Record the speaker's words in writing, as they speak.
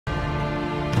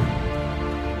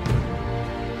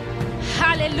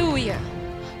Hallelujah.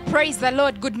 Praise the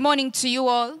Lord. Good morning to you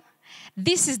all.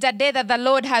 This is the day that the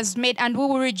Lord has made, and we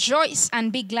will rejoice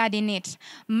and be glad in it.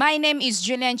 My name is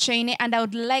Julian, Kyeyune, and I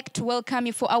would like to welcome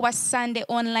you for our Sunday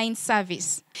online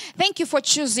service. Thank you for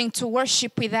choosing to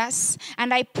worship with us,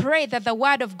 and I pray that the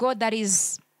word of God that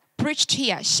is preached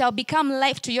here shall become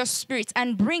life to your spirits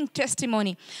and bring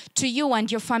testimony to you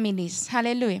and your families.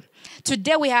 Hallelujah.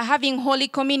 Today we are having Holy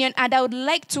Communion, and I would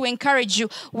like to encourage you,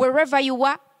 wherever you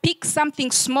are, pick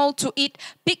something small to eat,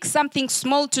 pick something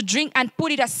small to drink, and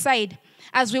put it aside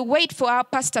as we wait for our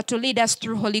pastor to lead us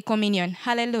through Holy Communion.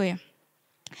 Hallelujah.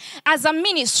 As a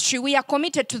ministry, we are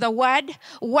committed to the word,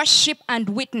 worship, and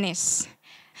witness.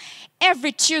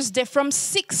 Every Tuesday from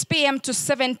 6 p.m. to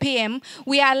 7 p.m.,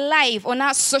 we are live on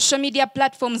our social media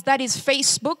platforms, that is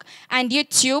Facebook and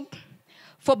YouTube,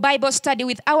 for Bible study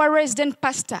with our resident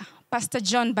pastor, Pastor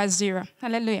John Bazira.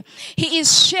 Hallelujah. He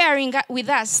is sharing with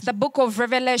us the book of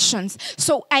Revelations.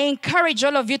 So I encourage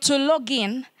all of you to log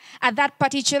in at that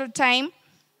particular time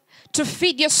to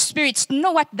feed your spirits.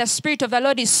 Know what the Spirit of the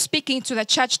Lord is speaking to the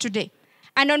church today.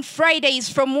 And on Fridays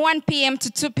from 1 p.m.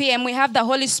 to 2 p.m., we have the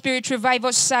Holy Spirit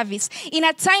Revival Service. In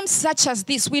a time such as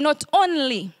this, we not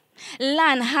only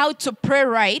learn how to pray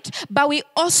right, but we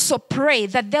also pray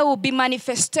that there will be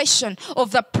manifestation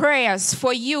of the prayers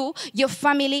for you, your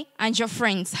family, and your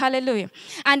friends. Hallelujah.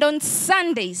 And on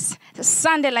Sundays,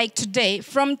 Sunday like today,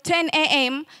 from 10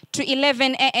 a.m. to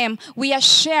 11 a.m., we are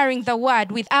sharing the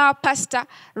word with our pastor,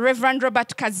 Reverend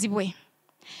Kazibwe.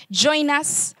 Join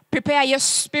us. Prepare your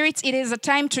spirits. It is a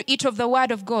time to eat of the word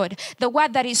of God, the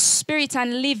word that is spirit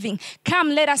and living. Come,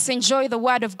 let us enjoy the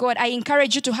word of God. I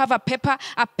encourage you to have a paper,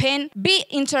 a pen, be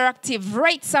interactive,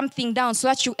 write something down so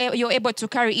that you're able to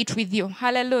carry it with you.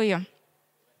 Hallelujah.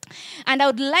 And I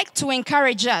would like to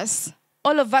encourage us,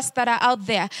 all of us that are out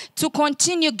there, to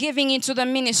continue giving into the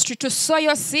ministry, to sow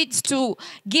your seeds, to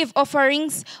give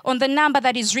offerings on the number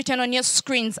that is written on your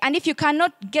screens. And if you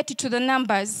cannot get it to the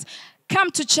numbers, come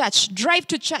to church, drive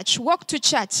to church, walk to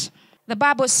church. The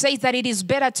Bible says that it is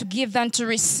better to give than to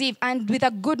receive. And with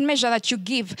a good measure that you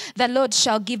give, the Lord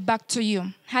shall give back to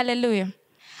you. Hallelujah.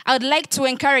 I would like to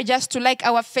encourage us to like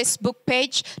our Facebook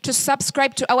page, to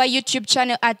subscribe to our YouTube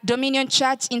channel at Dominion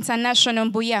Church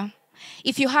International Mbuya.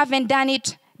 If you haven't done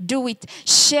it, do it.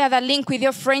 Share the link with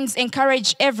your friends.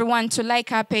 Encourage everyone to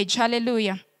like our page.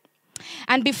 Hallelujah.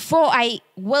 And before I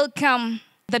welcome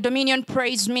the Dominion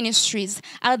Praise Ministries,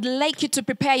 I would like you to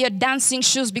prepare your dancing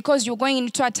shoes, because you're going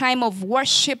into a time of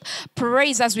worship,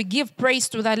 praise, as we give praise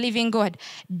to the living God.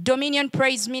 Dominion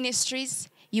Praise Ministries,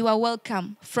 you are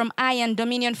welcome. From I and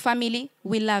Dominion family,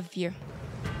 we love you.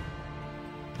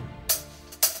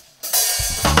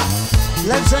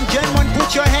 Ladies and gentlemen,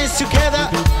 put your hands together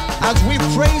as we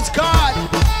praise God.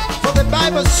 For the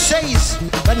Bible says,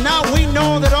 but now we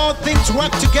know that all things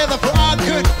work together for our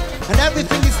good, and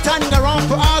everything is turning around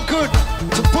for our good.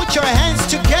 To put your hands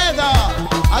together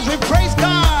as we praise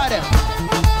God.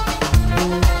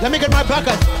 Let me get my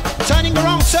bucket. Turning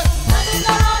around, sir. Turning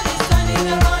around, it's turning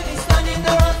around, it's turning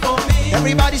around for me.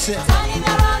 Everybody say. Turning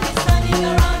around, it's turning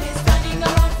around, it's turning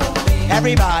around for me.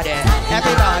 Everybody,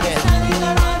 everybody. Turning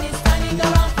around, it's turning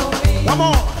around for me. One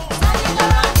more. Turning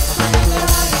around, it's turning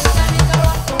around, it's turning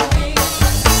around for me.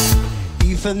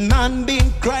 If a man be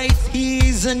in Christ, he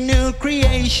is a new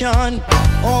creation.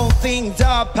 All things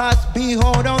are past,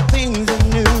 behold, all things are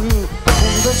new.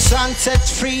 Whom the Son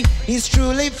sets free, he's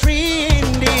truly free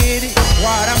indeed.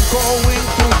 What I'm going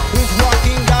through is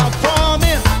working out for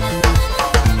me.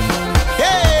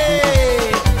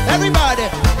 Hey, everybody.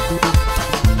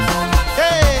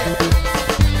 Hey,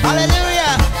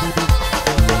 hallelujah.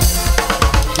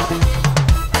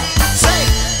 Say,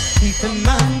 if a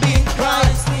man be in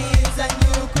Christ,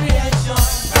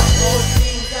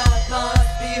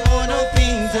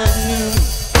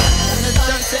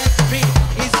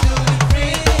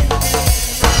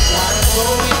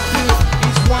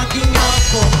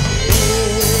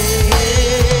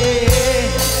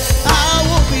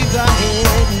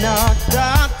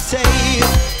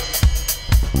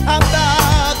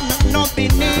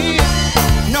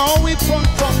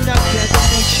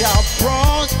 shall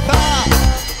prosper.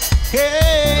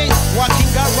 Hey,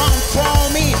 walking around.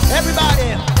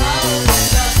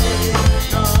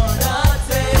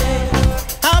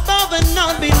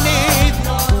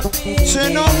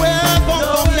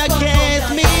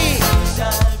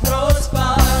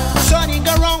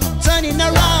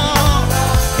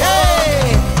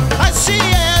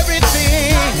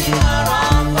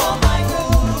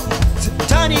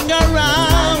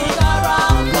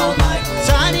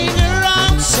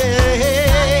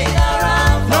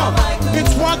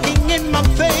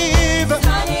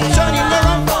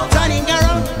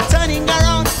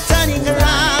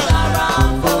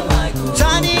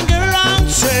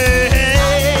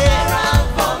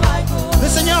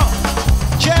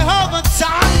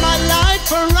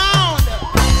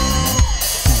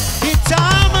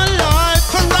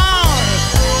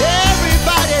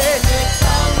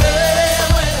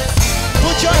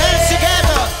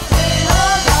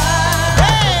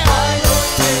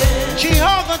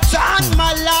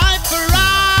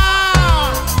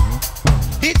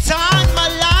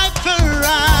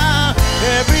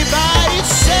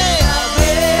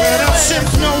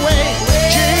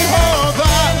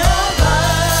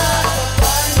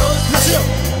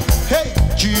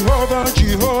 Jehovah,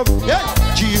 Jehovah, yeah,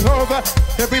 Jehovah.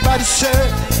 Everybody say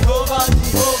Jehovah,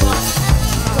 Jehovah,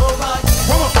 Jehovah,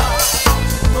 one more.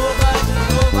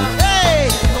 Jehovah, Hey,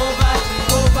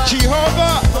 Jehovah,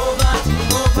 Jehovah,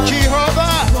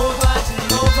 Jehovah,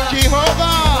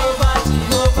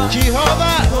 Jehovah,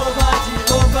 Jehovah.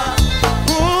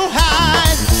 Who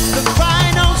has the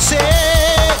final say?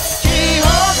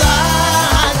 Jehovah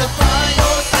has the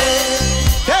final say.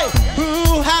 Hey,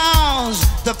 who has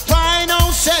the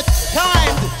final say?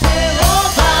 Time.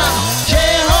 Jehovah,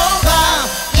 Jehovah,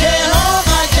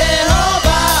 Jehovah,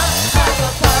 Jehovah.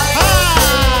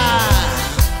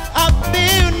 I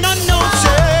feel no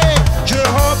say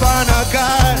Jehovah na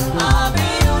God.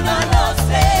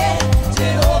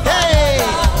 Hey,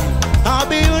 I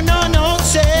feel no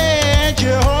say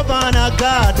Jehovah na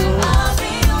God.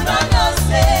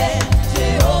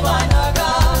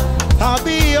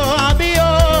 Abio, Abio,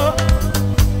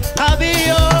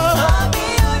 Abio.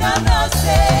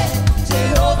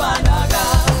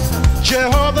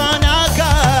 Jehovah na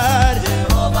God,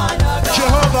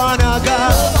 Jehovah na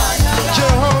God,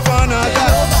 Jehovah na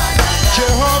God,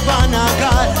 Jehovah na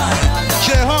God,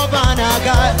 Jehovah na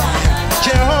God,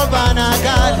 Jehovah na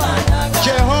God,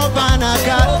 Jehovah na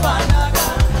God.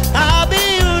 Abi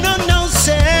you no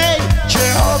say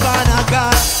Jehovah na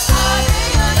God.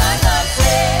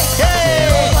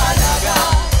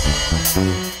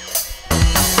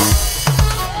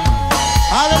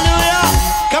 Hallelujah.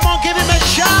 Come on, give him a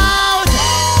shout.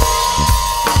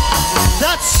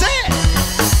 That's it.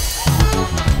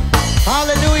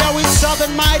 Hallelujah. We serve a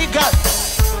mighty God.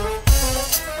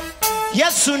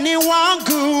 Yesu ni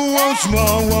wangu wazma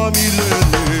wa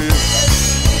milele.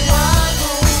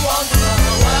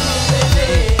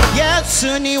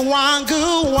 Yesu ni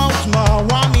wangu wazma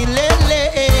wa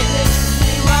milele.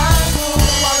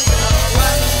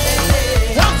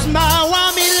 Wazma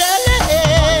wa milele.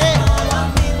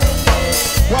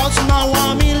 Wazma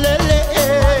wa milele.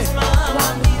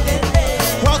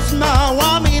 Wazma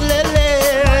wa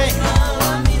milele.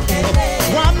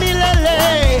 Wa milele.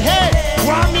 Hey,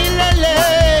 wa milele.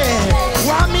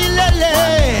 Wa milele.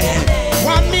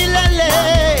 Wa milele.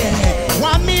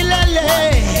 Wa milele.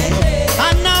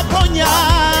 Anaponya.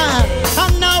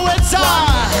 Anaweza.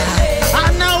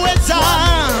 Anaweza.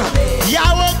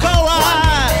 Yaokoa.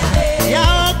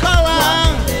 Yaokoa.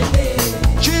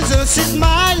 Jesus is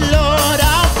my Lord,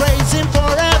 I'll praise him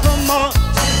forevermore.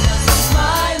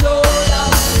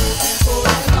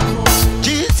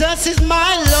 Jesus is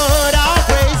my Lord, I'll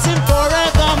praise him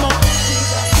forevermore.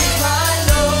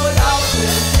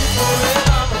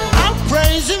 I'll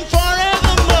praise him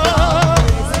forevermore.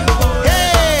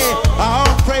 Hey,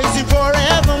 I'll praise him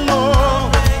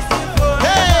forevermore.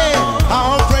 Hey,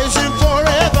 I'll praise him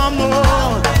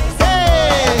forevermore.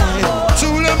 Hey,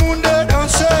 tout le monde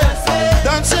danse,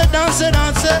 danse, danse,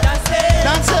 danse,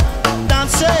 danse,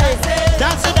 danse,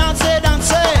 danse, danse,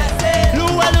 danse.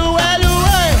 Loué, loué,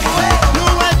 loué,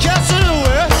 loué, Jésus,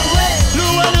 loué,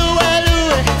 loué, loué,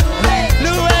 loué,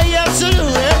 loué, Jésus,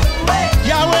 loué.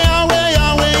 Yahweh, Yahweh,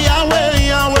 Yahweh, Yahweh,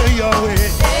 Yahweh, Yahweh.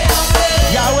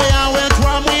 Yahweh, Yahweh,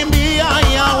 toi Mbuya,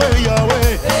 Yahweh,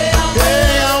 Yahweh. Hey,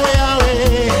 Yahweh,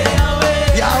 Yahweh.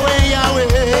 Yahweh, Yahweh.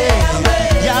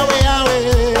 Yahweh, Yahweh.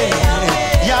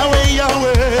 Yahweh,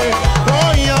 Yahweh.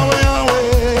 Oh, Yahweh, Yahweh.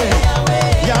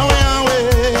 Yahweh,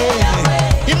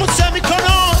 Yahweh. Imuse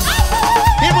mikono.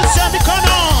 Imuse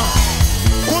mikono.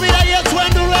 Kubira Yesu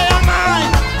endure y'amaanyi.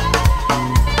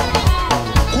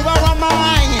 Kuba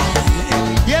w'amaanyi.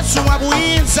 Yesu wa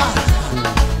buyinza.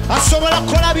 Asobola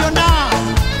kukola byonna.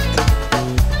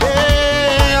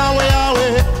 Hey, Yahweh,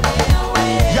 Yahweh.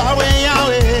 Yahweh,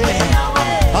 Yahweh.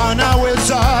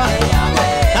 Anaweza.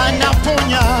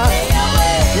 Anaponya.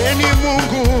 Yeye ni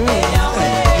Mungu.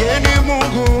 Yeye ni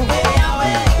Mungu.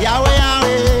 Yahweh,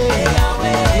 Yahweh.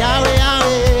 Yahweh,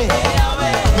 Yahweh.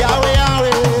 Yahweh,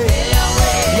 Yahweh.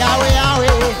 Yahweh,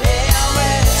 Yahweh.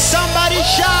 Somebody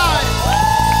shout.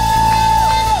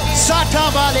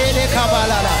 Satabalele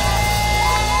kabalala.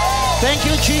 Thank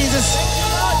you, Jesus.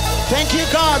 Thank you,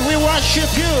 God. We worship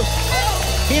you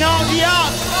in all the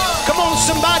earth. Come on,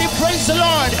 somebody praise the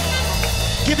Lord.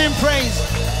 Give him praise.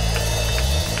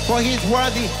 For he's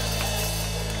worthy.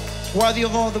 Worthy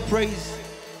of all the praise.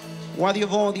 Worthy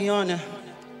of all the honor.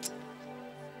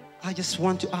 I just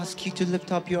want to ask you to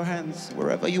lift up your hands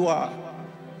wherever you are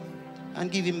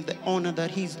and give him the honor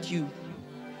that he's due.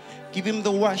 Give him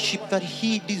the worship that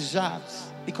he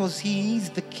deserves, because he is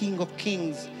the King of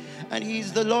Kings and he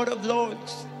is the Lord of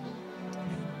Lords.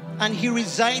 And he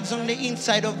resides on the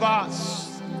inside of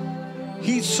us.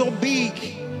 He's so big,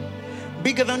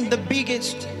 bigger than the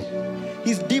biggest.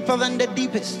 He's deeper than the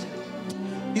deepest.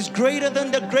 is greater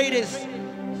than the greatest.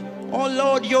 Oh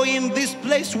Lord, you're in this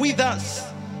place with us.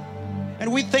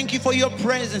 And we thank you for your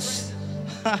presence.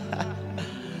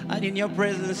 And in your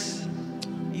presence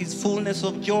is fullness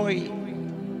of joy.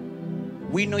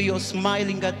 We know you're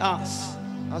smiling at us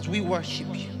as we worship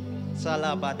you.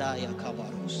 Salabadaya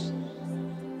kabaros.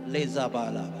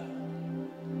 Lezabalaba.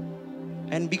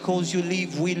 And because you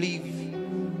live, we live.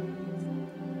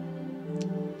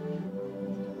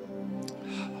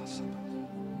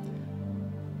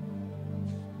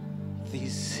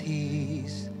 This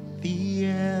is the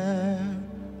air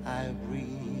I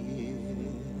breathe.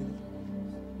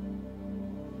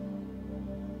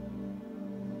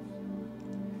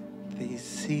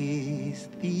 This is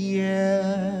the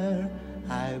air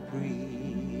I breathe.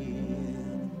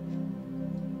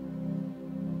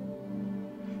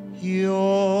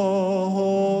 Your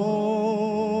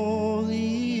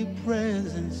holy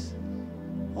presence,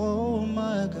 oh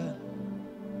my God,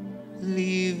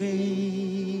 living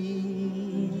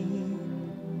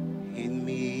in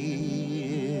me.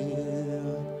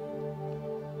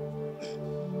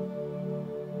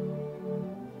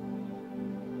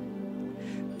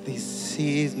 This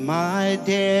is my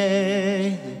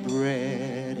daily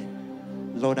bread.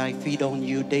 Lord, I feed on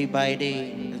you day by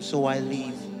day, and so I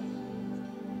live.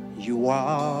 You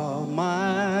are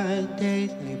my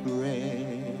daily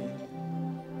bread.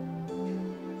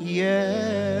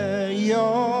 Yeah,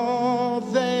 your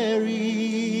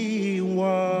very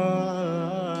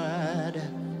word,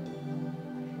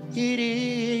 it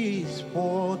is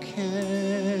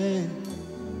spoken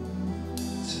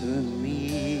to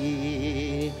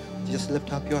me. Just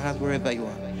lift up your hands wherever you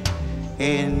are.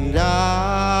 And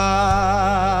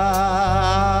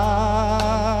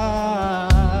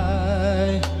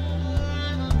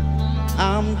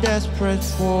I'm desperate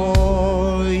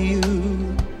for you,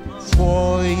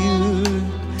 for you,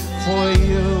 for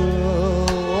you,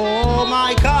 oh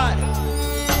my God.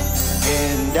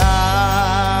 And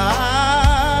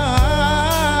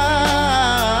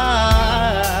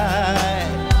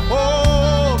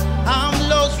I'm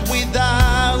lost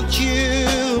without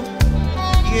you,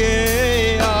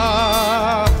 yeah.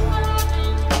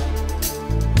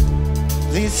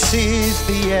 This is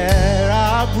the air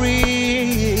I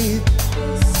breathe.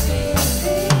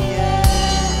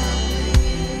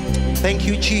 Thank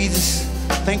you, Jesus.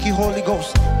 Thank you, Holy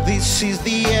Ghost. This is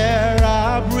the air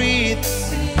I breathe.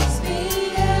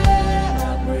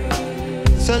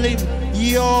 Salim,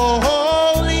 your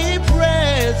holy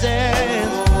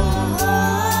presence,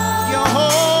 your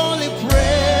holy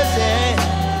presence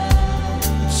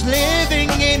is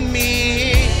living in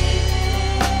me,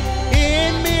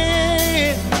 in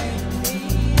me.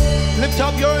 Lift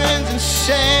up your hands and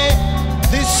say,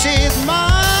 this is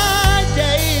my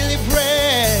daily bread.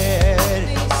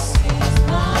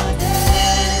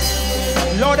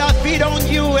 Lord, I feed on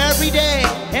you every day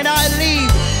and I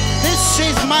live. This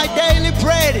is my daily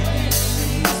bread.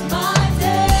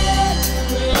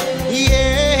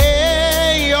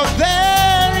 Yeah, you're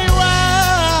very wise,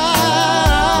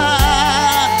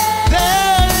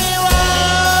 very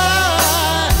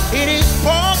wise. It is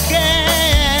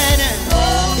spoken,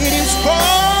 it is spoken.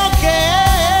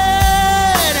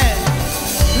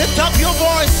 Lift up your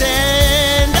voice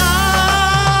and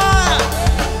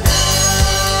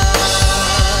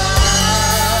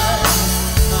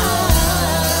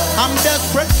I'm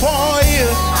desperate for you.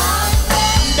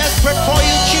 I'm desperate for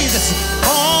you, Jesus.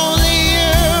 Only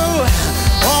you,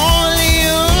 only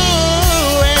you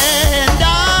and I.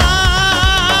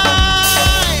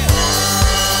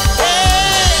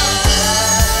 Yeah.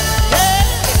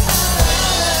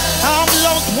 I'm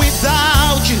lost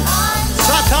without you.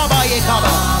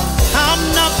 I'm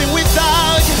nothing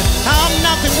without you. I'm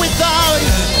nothing without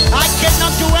you. I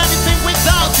cannot do anything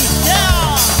without you. Yeah.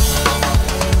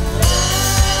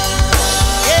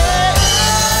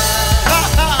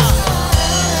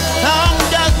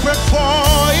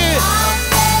 For you,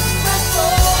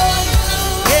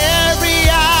 every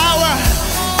hour,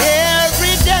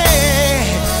 every day,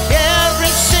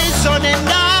 every season and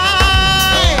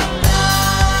night.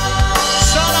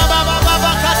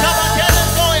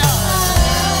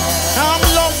 I'm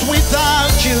lost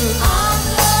without you.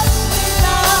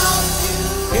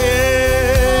 Yeah.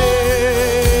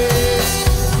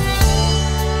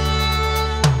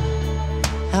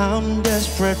 I'm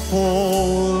desperate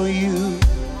for you.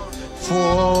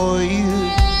 For you,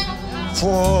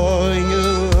 for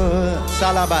you,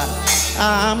 Salaba.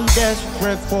 I'm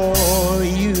desperate for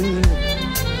you,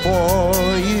 for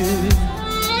you,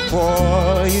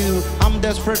 for you. I'm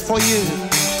desperate for you.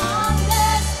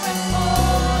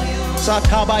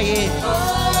 Satabaye.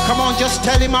 Come on, just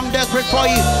tell him I'm desperate for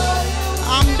you.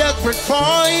 I'm desperate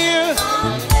for you.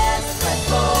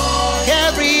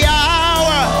 Every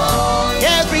hour,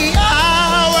 every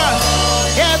hour,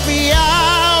 every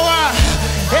hour,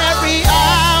 every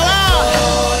hour,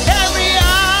 every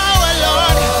hour,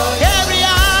 Lord, every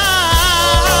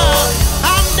hour.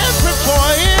 I'm desperate for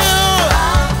you.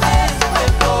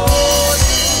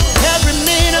 Every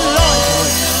minute, Lord,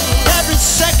 every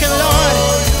second, Lord,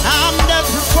 I'm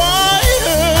desperate for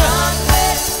you.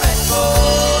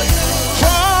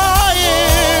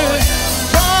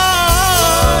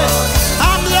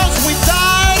 I'm lost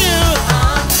without you.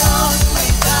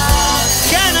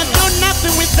 Cannot do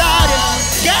nothing without you.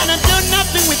 Cannot do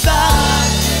nothing without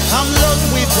you. I'm lost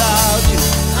without you.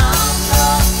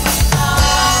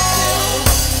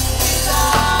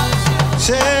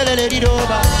 Say let it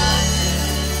over.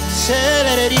 Say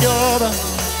let it over.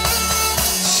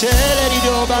 Say let it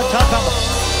over.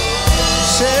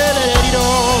 Say let it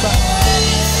over.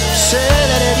 Say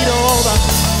let it over.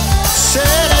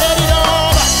 Say let it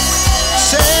over.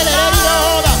 Say let it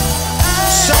over.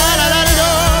 Say let it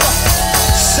over.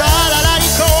 Say let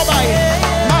it over.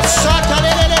 Masaka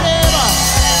leleleleba.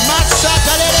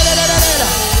 Masaka leleleleleba.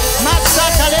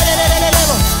 Masaka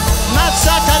leleleleleba.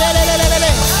 Masaka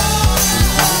leleleleleba.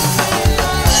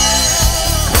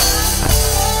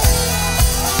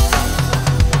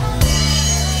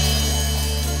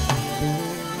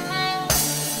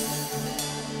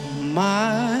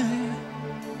 My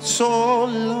soul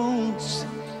longs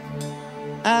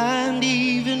and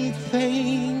even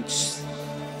faints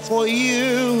for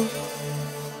you.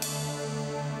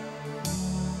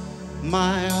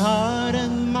 My heart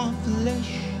and my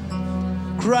flesh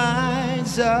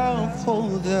cries out for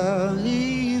the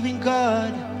living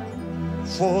God,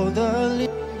 for the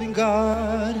living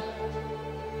God.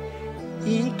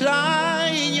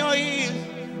 Incline your ear,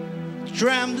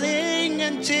 trembling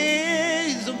and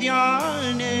tears of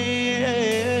your name,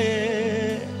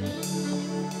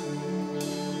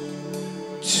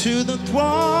 to the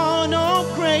throne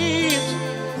of grace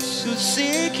to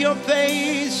seek your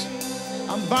face.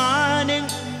 I'm burning,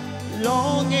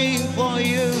 longing for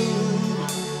you.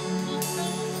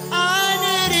 I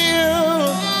need you.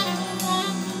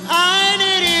 I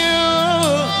need you.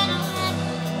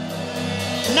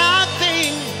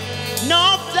 Nothing, no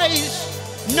place,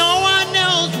 no one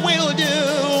else will do.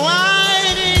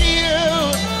 I need you,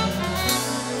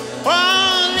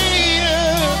 only you,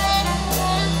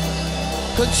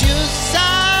 'cause you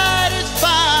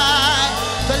satisfy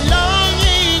the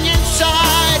longing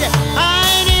inside. I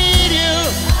need you,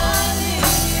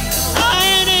 I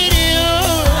need you,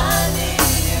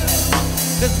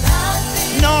 'cause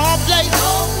no place,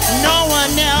 no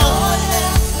one else.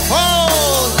 Oh,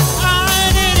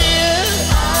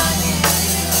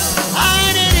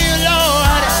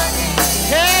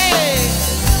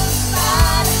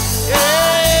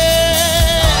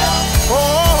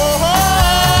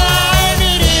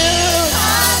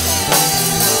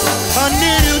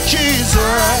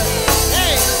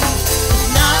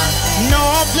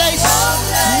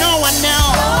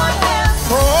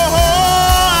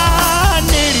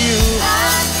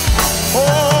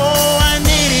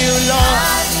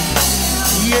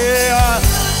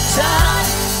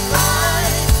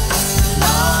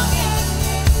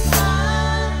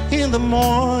 in the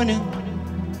morning,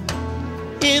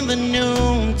 in the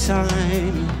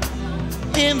noontime,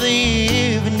 in the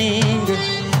evening,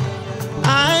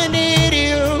 I need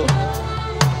you.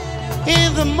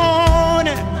 In the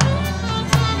morning,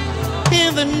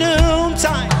 in the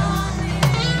noontime,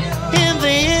 in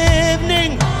the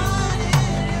evening,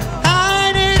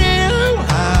 I need you.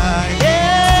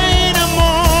 In the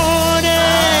morning,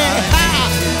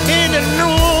 in the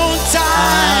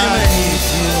noontime,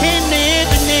 in the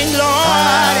evening, Lord,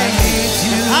 I need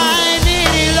you. I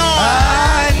need you, Lord.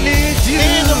 I need you.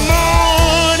 In the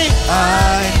morning, I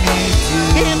need you.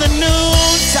 In the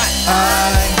noontime, I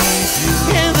need you.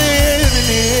 In the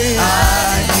evening, I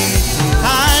need you.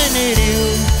 I need you.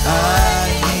 I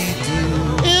need you.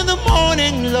 In the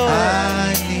morning, Lord,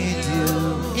 I need you.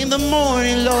 In the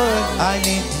morning, Lord, I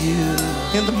need you.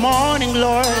 In the morning,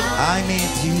 Lord, I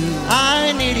need you.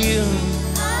 I need you.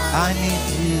 I need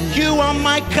you. You are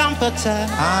my comforter.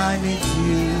 I need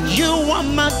you. You are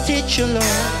my teacher,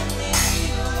 Lord.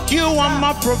 You are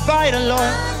my provider,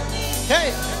 Lord.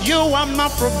 Hey, you are my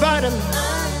provider.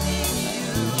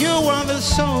 You are the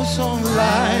source of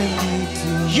life.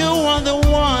 You are the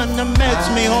one that makes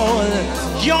me whole.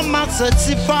 You're my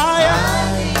satisfier.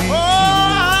 Oh,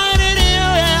 I need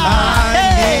you. I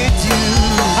need you.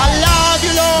 I love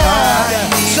you, Lord.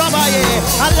 Somebody,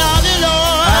 I love you,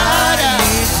 Lord. I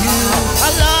need you. I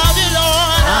love you,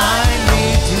 Lord. I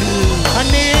need you. I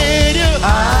need you. I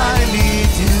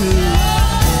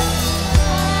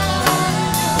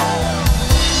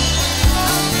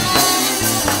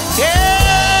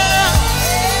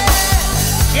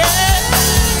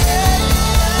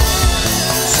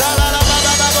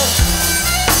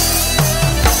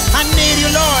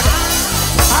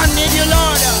need you,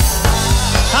 Lord.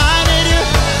 I need you.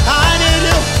 I need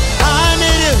you. I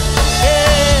need you.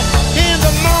 Yeah. In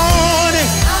the morning,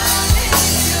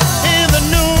 in the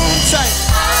noontime,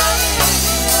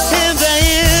 in the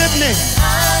evening,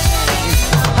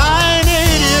 I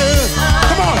need you.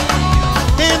 Come on.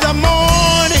 In the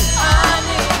morning,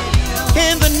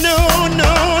 in the noon,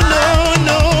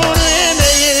 in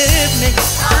the evening,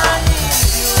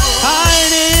 I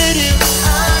need you.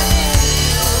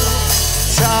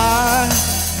 Da,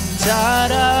 da,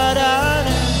 da, da,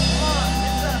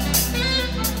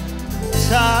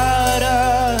 da,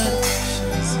 da,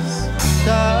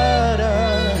 da, da.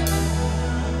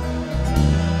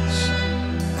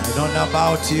 I don't know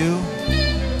about you.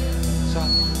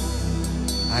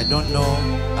 I don't know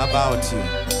about you.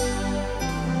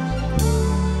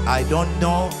 I don't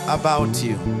know about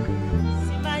you.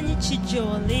 Simanyi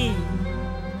kijoli.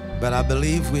 But I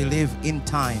believe we live in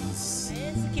times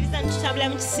Sikiriza nchitambula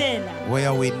mu kiseera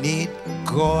where we need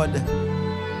God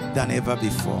than ever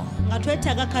before. nga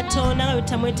twetaaga Katonda nga bwe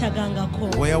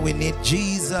tutamwetaagangako. Where we need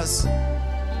Jesus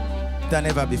than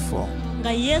ever before.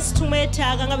 Nga Yesu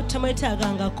tumwetaaga nga bwe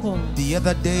tutamwetaagangako. The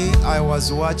other day I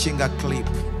was watching a clip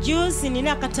Juzi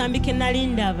nina akatambi ke nali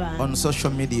ndaba on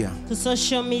social media. ku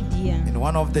social media. And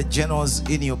one of the generals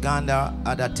in Uganda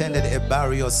had attended a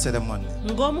burial ceremony.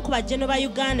 Ng'omu ku bajjeno ba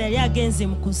Uganda yali agenze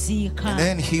mu kuziika. And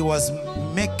then he was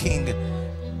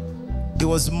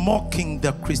mocking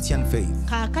the Christian faith.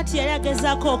 Kaakati yali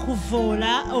agezaako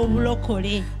okuvoola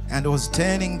obulokole. And was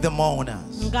telling the mourners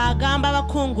Ng'agamba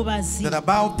abakungubazi that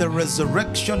about the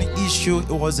resurrection issue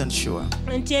he wasn't sure.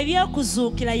 nti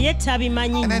eby'okuzuukira ye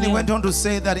tabimanyi And then he nnyo. went on to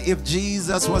say that if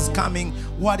Jesus was coming,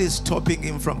 what is stopping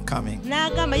him from coming?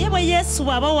 N'agamba ye bwe Yesu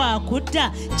bw'aba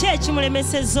waakudda ki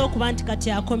ekimulemesezza okuba nti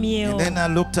kati akomyewo. And then I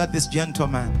looked at this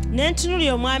gentleman. Ne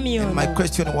ntunulira omwami And ono. my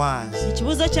question was,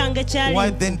 Ekibuuzo kyange kyali why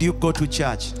then do you go to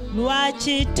church?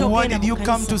 lwaki Why togenda did mu you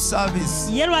come to kanisa? service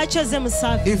Ye lwaki oze mu if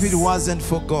it service? wasn't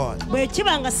for God? Bwe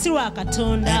kiba nga si lwa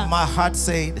Katonda. And my heart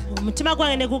said Omutima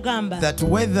gwange ne gugamba that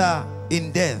whether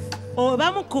in death,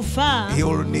 oba mu kufa he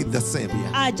will need the Savior.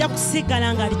 ajja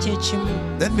kusigala ng'ali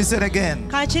kyekimu. Let me say it again.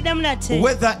 Kankiddemu nate.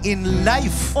 Whether in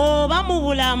life, Oba mu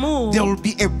bulamu there will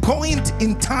be a point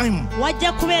in time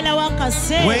wajja kubeerawo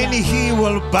akaseera when he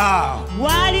will bow his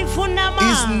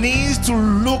w'alivunama knees to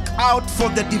look out for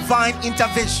the divine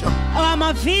intervention.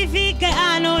 amaviivi ge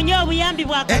anoonye obuyambi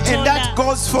bwa And that Katonda.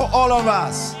 goes for all of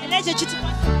us. N'ekyo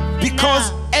kitukwata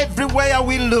Because everywhere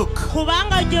we look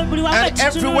kubanga buli wamu and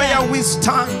everywhere ekitunula we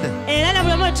stand era na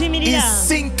buli wamu wetuyimirira is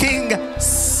sinking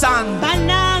sand.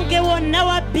 bannange wonna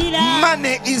wabbira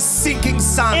Money is sinking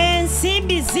sand.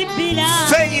 ensimbi zibbira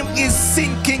Fame is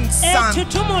sinking sand.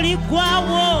 ettutumu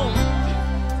liggwawo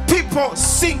People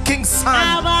sinking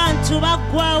sand. abantu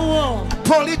baggwawo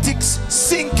Politics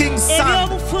sinking sand.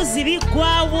 ebyobufuzi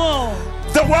biggwawo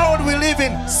The world we live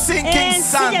in sinking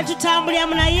ensi gye sand.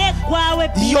 tutambuliramu naye eggwawo Your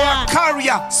ebbira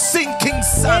career sinking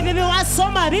sand. ebyo bye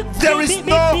wasoma There is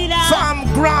no bibbira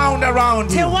firm ground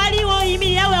around you. tewaliwo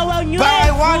oyimirira wewe But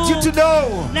I want you to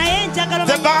know naye njagala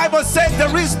the omanye Bible says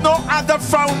there is no other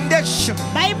foundation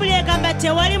bayibuli egamba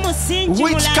tewali musingi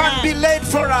which can be mulala laid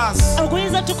for us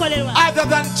oguyinza tukolerwa other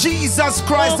than Jesus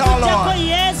Christ our okugyako Lord.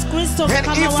 yesu kristo And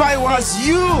mukama if I waffe. was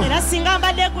you, era singa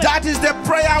mbadde gwe that is the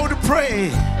prayer I would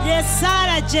pray.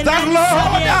 yesaala gye That Lord,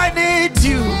 nalisabye I need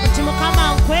you. nti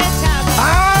mukama nkwetaaga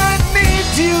I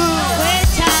need you.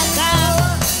 nkwetaaga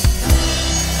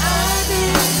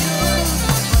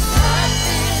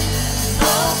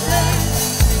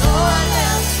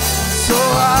So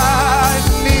I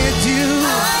need you.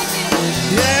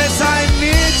 Yes, I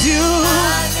need you.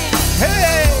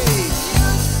 Hey,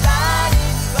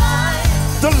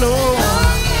 the Lord.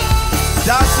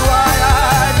 That's why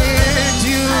I need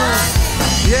you.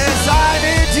 Yes, I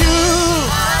need you.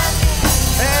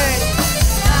 Hey,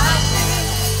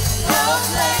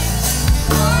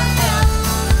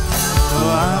 oh,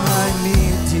 I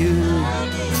need you.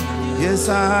 Yes,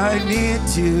 I need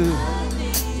you.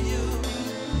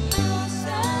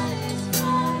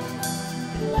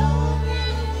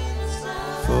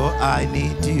 For I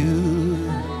need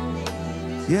you.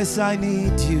 Yes, I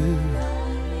need you.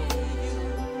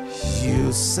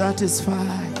 You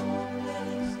satisfy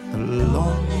the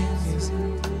longings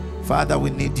of Father, we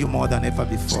need you more than ever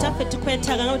before. kitaffe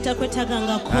tukwetaaga nga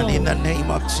butakwetaagangako And in the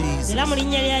name of Jesus, era mu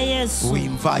linnya lya yesu we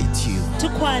invite you. In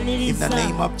tukwaniriza the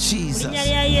name of mu Jesus, linnya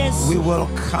lya yesu we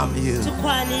welcome you.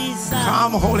 tukwaniriza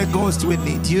Come, Holy Ghost, we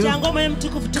need you. jangu omwoyo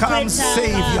mutukuvu Come,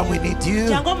 Savior, tukwetaaga we need you.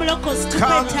 jangu omulokozi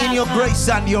Come in your tukwetaaga grace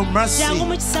and your mercy jangu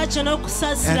mu kisa kyo and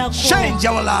n'okusaasirako change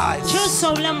our lives kyusa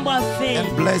obulamu bwaffe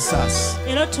and bless us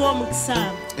era otuwa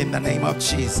omukisa in the name of mu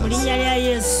Jesus. linnya lya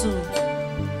yesu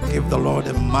Give the Lord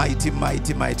a mighty,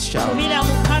 mighty, mighty shout kubira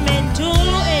mukama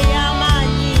entuulu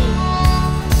ey'amaanyi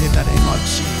in the name of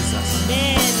Jesus.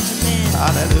 amen amen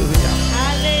Hallelujah.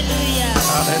 hallelujah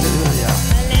Hallelujah.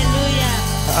 hallelujah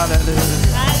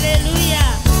Hallelujah. hallelujah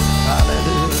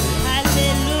Hallelujah.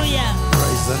 hallelujah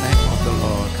Praise the name of the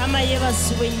Lord. mukama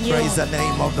yeebazibwe nnyo Praise the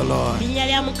name of the Lord. linnya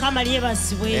lya mukama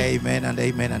lyebazibwe Amen and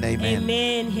amen and amen.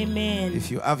 amen amen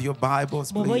If you have your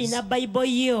Bibles, bw'oba please, olina bayibolo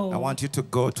I yo want you to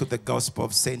go to the Gospel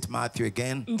of St. Matthew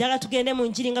again, njagala tugende mu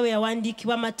njiri nga bwe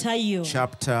yawandiikibwa matayo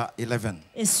chapter 11.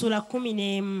 essula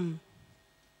 11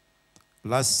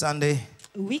 Last Sunday,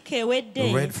 wiiki we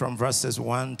ewedde read from verses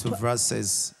 1 to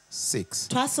verses 6.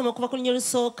 twasoma okuva ku lunnyo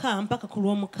olusooka mpaka ku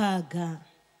lw'omukaaga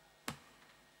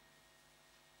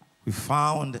We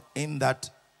found in that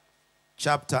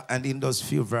chapter and in those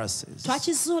few verses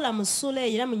twakizuula mu ssula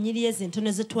eyo era mu nnyiri ezo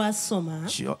entono ze twasoma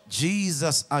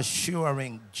Jesus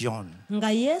assuring John nga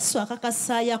yesu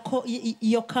akakasa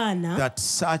yokaana that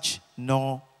search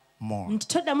no more, nti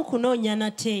toddamu kunoonya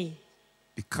nate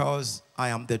because I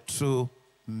am the true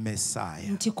Messiah.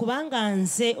 nti kubanga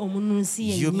nze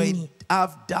omununuzi You may yennyini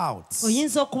have doubts,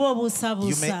 oyinza okuba you may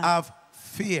obuusabuusa have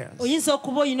fears. oyinza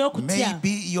okuba olina okutya Maybe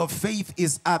your faith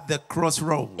is at the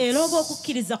crossroads. era oba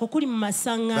okukkiriza kukuli mu But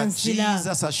masaŋŋanzira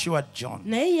Jesus assured John,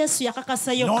 naye yesu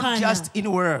yakakasa not yokaana just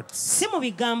in words, si mu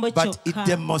bigambo but it kyokka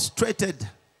demonstrated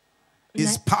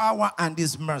his power and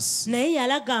his mercy naye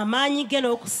yalaga amaanyi ge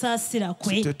n'okusaasira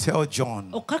kwe to tell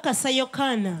John okukakasa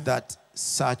yokaana that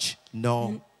search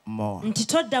no more. nti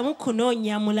toddamu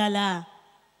kunoonya mulala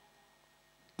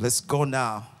Let's go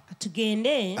now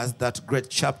tugende as that great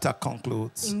chapter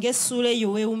concludes ng'essuula eyo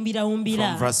from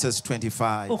weewumbira verses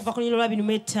 25 okuva ku lunyiro lwa to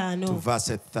 25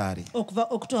 verse 30.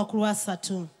 okutuuka ku lwa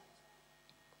 3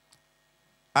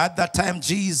 At that time,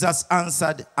 Jesus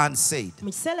answered and said, mu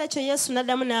kiseera ekyo yesu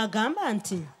n'addamu n'agamba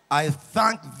nti I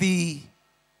thank thee,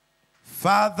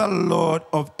 Father, Lord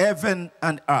of heaven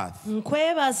and earth,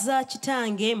 nkwebaza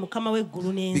kitange mukama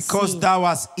w'eggulu because n'ensi thou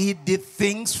hast hid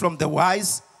things from the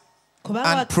wise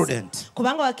and prudent,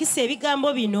 kubanga wakisa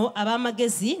ebigambo bino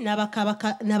ab'amagezi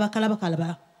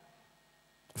n'abakalabakalaba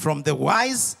from the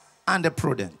wise and the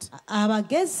prudent,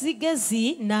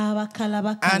 abagezigezi and has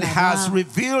n'abakalabakalaba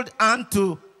revealed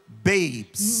unto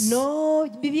babes.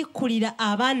 n'obibikkulira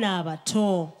abaana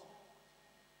abato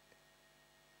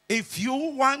If you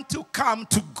want to come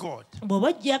to God, bw'oba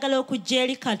ojjagala okujja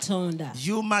eri katonda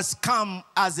you must come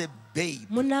as a babe.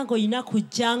 munnange olina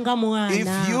kujja nga If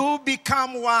mwana you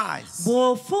become wise,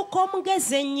 bw'ofuuka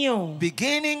omugezi ennyo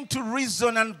beginning to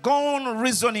reason and go on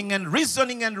reasoning and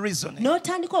reasoning and reasoning,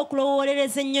 n'otandika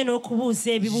okulowolereza ennyo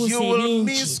n'okubuuza ebibuuzo you will ebingi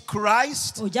miss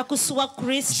Christ, ojja kusuwa you will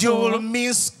kristo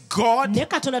miss God, ne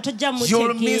katonda tojja you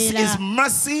will miss His mutegeera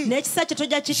mercy, n'ekisa kye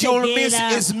tojja you will miss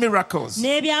kitegeera His miracles.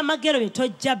 n'ebyamagero bye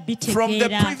tojja From the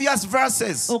bitegeera previous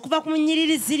verses, okuva ku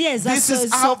nnyiriri ziri this is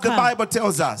how the ezasooka Bible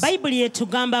tells us. bayibuli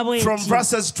etugamba From bweti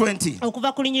verses 20,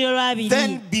 okuva ku lunyiri olwabiri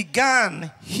then began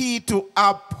he to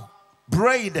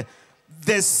upbraid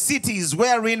the cities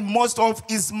wherein most of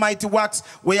his mighty works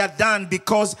were done,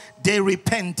 because they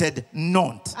repented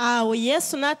not. awo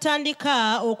yesu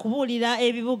n'atandika okubuulira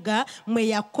ebibuga mwe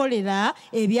yakolera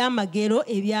ebyamagero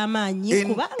eby'amaanyi In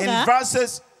kubanga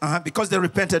verses, because they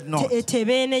repented not.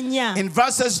 tebeenenya In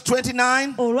verses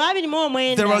 29, olwabiri mu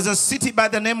there was omwenda a city by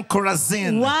the name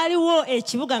Chorazin. waaliwo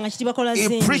ekibuga nga kitibwa He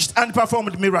kolazini preached and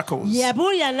performed miracles,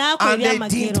 yabuulira n'akola and they ebyamagero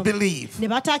didn't believe. ne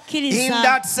In batakkiriza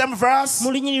that same verse,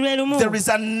 mu lunyiri lwe lumu there is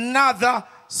another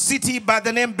city by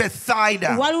the name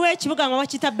Bethsaida. waliwo ekibuga nga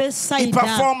bakiyita He besayida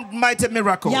performed mighty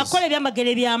miracles, yakola ebyamagero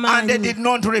and they eby'amaanyi did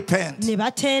not repent. ne And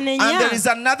bateenenya there is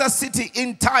another city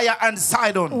in Tyre and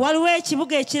Sidon. waliwo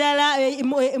ekibuga ekirala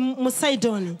mu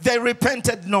saidoni They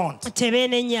repented not.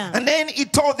 tebeenenya And then he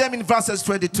told them in verses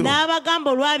 22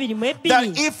 n'abagamba olwabiri mu that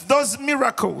ebbiri if those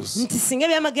miracles nti singa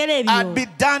ebyamagero had ebyo been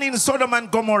done in Sodom and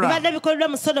Gomorrah, bibadde bikoleddwa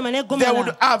mu sodoma ne they would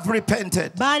gomora have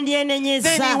repented. Then he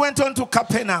bandyenenyeza went on to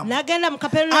Capernaum. n'agenda mu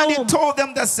And he told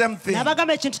them the same thing.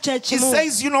 He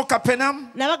says, you know,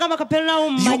 Capernaum,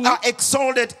 you are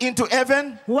exalted into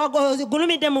heaven,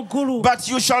 but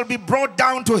you shall be brought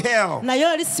down to hell.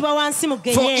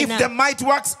 For if the mighty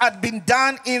works had been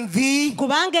done in thee,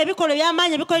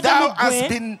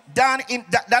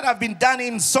 that have been done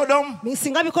in Sodom,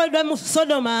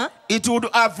 it would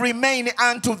have remained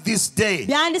unto this day.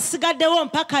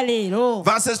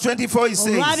 Verses 24, he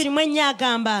says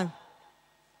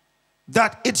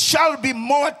that it shall be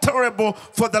more terrible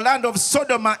for the land of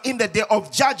Sodom in the day of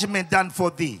judgment than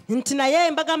for thee.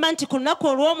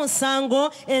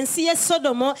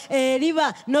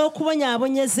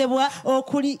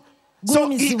 So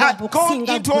he had gone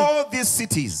into all these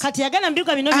cities and he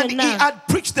had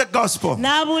preached the gospel and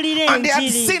they had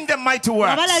seen the mighty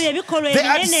works, they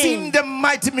had seen the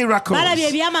mighty miracles, the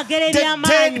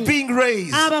dead being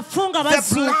raised, the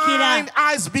blind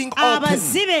eyes being opened,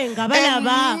 and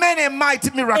many mighty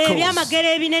miracles,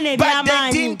 but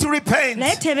they didn't repent.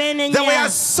 They were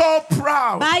so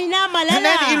proud. And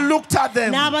then he looked at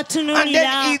them and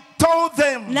then he told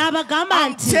them,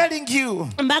 I'm telling you,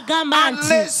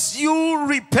 unless you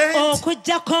repent,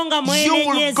 you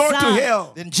will go to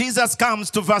hell. Then Jesus comes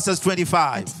to verses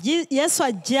 25.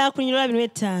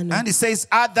 And he says,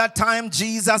 at that time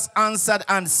Jesus answered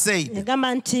and said,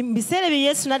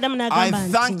 I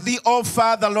thank thee, O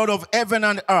Father, Lord of heaven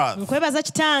and earth,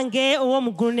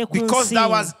 because thou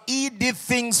hast hid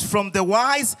things from the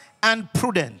wise and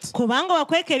prudent, and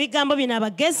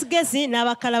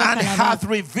hath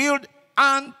revealed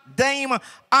them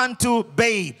unto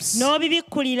babes.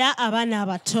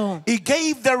 He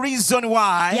gave the reason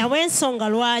why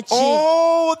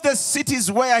all the cities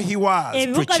where he was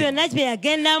preaching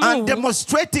and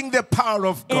demonstrating the power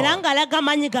of God,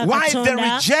 why they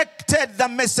rejected the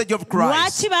message of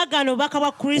Christ,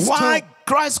 why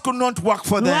Christ could not work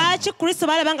for them, it's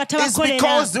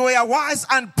because they were wise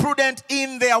and prudent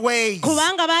in their ways. They were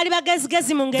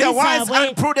wise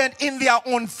and prudent in their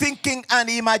own thinking and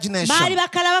imagination. And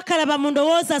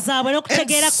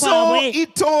so he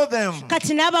told them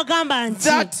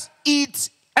that it's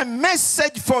a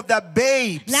message for the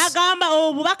babes. It's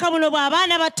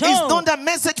not a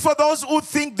message for those who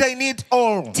think they need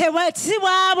all. It's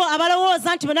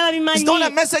not a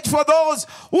message for those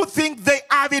who think they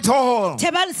have it all. It's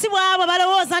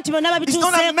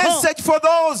not a message for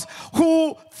those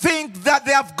who think that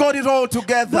they have got it all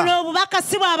together.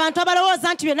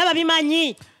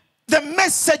 The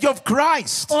message of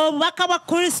Christ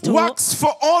works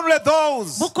for only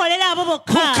those who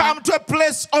come to a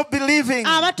place of believing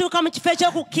that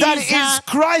it is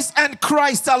Christ and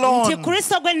Christ alone.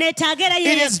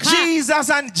 It is Jesus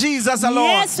and Jesus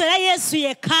alone.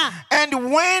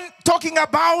 And when talking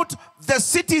about the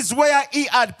cities where he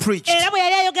had preached,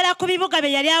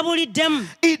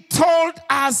 he told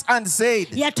us and said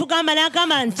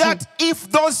that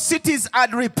if those cities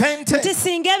had repented,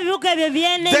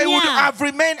 they would have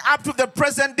remained up to the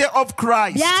present day of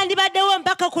Christ,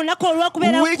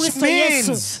 which means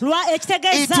it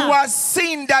was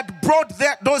sin that brought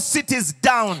those cities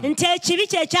down. It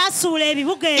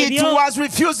was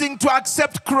refusing to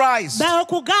accept Christ. And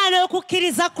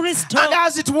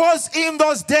as it was in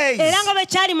those days,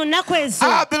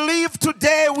 I believe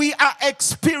today we are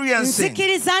experiencing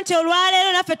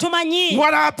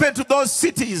what happened to those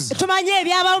cities. The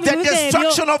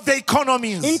destruction of the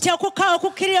economies, the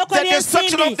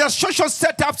destruction of the social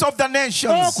setups of the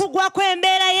nations.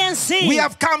 We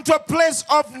have come to a place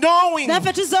of knowing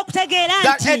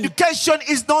that education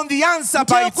is not the answer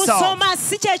by itself,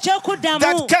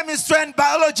 that chemistry and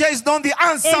biology is not the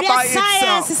answer by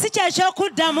itself,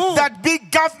 that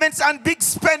big governments and big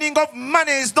spending of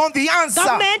money is not the answer,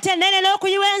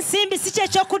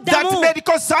 that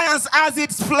medical science has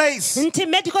its place, but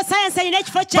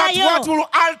what will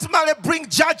ultimately bring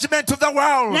judgment to the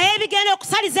world, what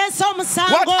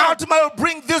ultimately will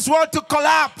bring this world to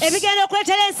collapse,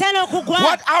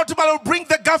 what ultimately will bring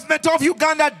the government of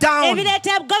Uganda down. Let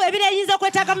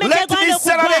me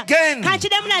say that again.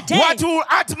 What will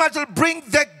ultimately bring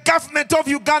the government of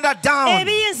Uganda down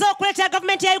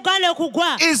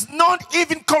is not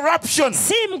even corruption.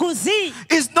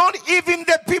 It's not even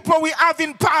the people we have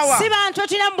in power.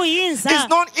 It's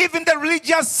not even the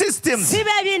religious systems.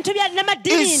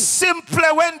 It's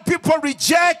simply when people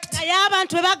reject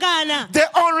the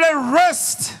only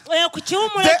rest, the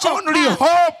only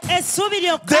hope,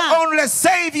 the only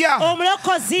savior, the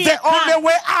only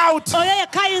way out,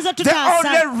 the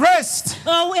only rest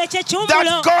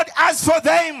that God has for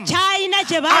them,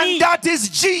 and that is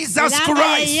Jesus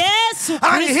Christ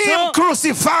and Him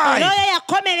crucified.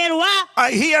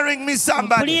 Are you hearing me,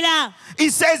 somebody? He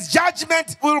says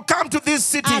judgment will come to these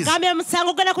cities,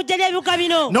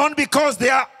 not because they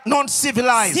are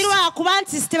non-civilized,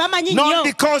 not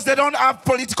because they don't have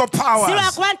political powers,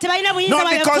 not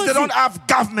because they don't have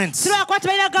governments,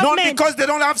 not because they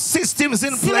don't have systems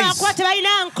in place,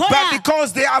 but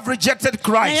because they have rejected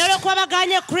Christ.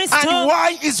 And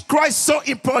why is Christ so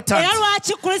important?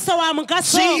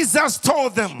 Jesus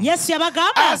told them,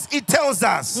 as He tells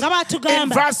us in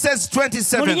verses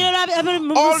 27,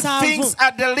 all things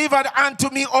are delivered unto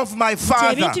me of my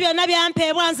Father,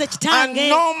 and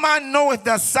no man knoweth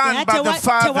the Son but the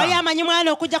Father,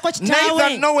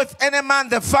 neither knoweth any man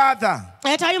the Father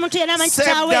save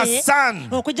the Son,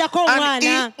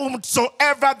 and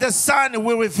whomsoever the Son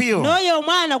will reveal.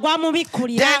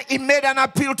 Then He made an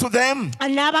appeal to them,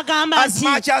 as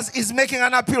much as He's making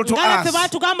an appeal to us.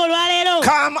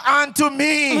 Come unto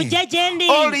me,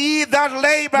 all ye that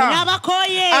labor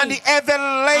and heavy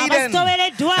laden,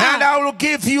 and I will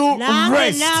give you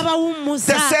rest.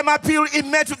 The same appeal He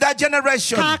made to that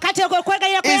generation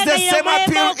is the same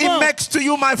appeal He makes to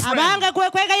you, my friend.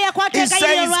 He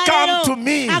says, come to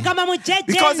me,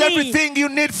 because everything you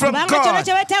need from God,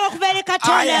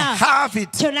 I have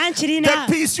it. The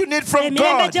peace you need from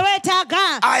God,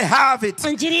 I have it.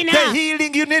 The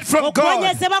healing you need from God,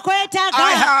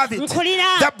 I have it.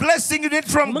 The blessing you need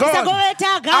from God,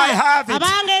 I have it.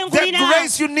 The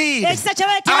grace you need,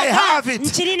 I have it.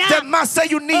 The mercy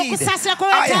you need,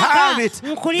 I have it.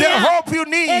 The hope you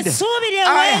need,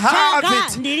 I have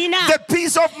it. The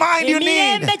peace of mind you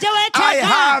need, I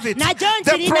have it.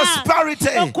 The prosperity,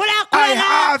 I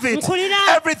have it.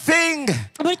 Everything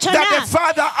that the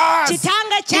Father has, He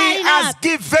has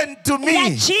given to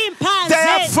me.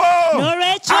 Therefore,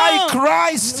 I,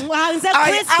 Christ,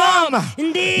 I am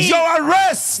your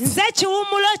rest.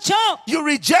 You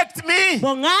reject me,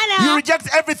 you reject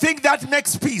everything that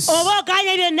makes peace.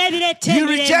 You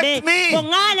reject me,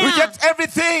 reject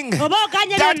everything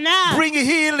that brings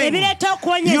healing.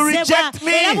 You reject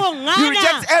me, you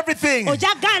reject everything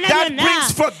that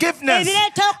brings forgiveness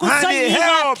and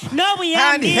help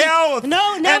and health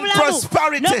and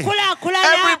prosperity.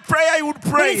 Every prayer you would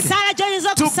pray to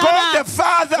God the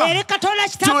Father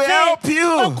to help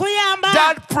you,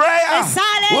 that prayer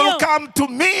will come to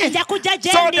me,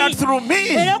 so that through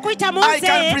me I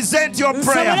can present your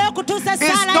prayer.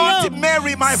 It's not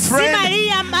Mary, my friend.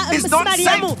 It's not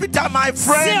Saint Peter, my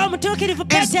friend.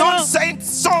 It's not Saint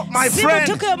Saul, my friend.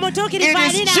 It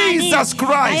is Jesus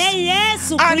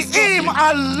Christ, and Him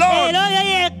alone.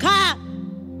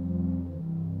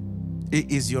 He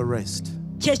is your rest.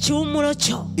 He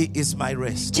is my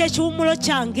rest. He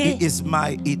is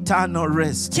my eternal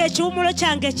rest. Not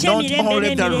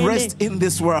only the rest in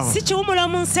this world,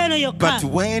 but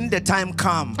when the time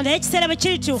comes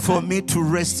for me to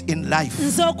rest in life,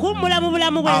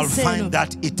 I'll find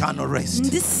that eternal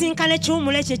rest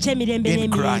in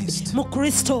Christ.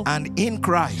 And in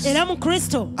Christ,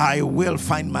 I will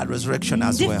find my resurrection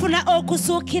as well.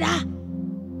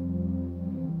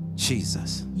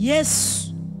 Jesus. Yes.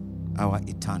 Our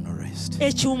eternal rest.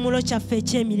 The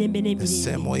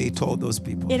same way He told those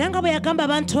people is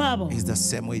the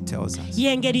same way He tells us.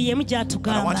 But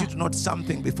I want you to note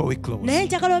something before we close.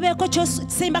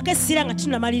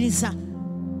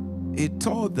 He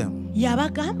told them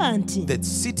that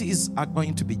cities are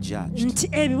going to be judged,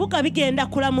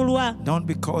 not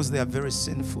because they are very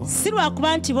sinful,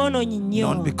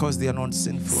 not because they are not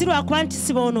sinful,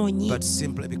 but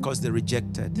simply because they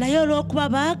rejected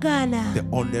the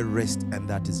only rest, and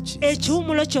that is Jesus.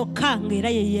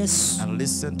 And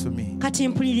listen to me,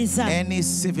 any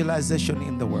civilization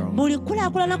in the world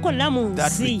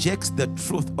that rejects the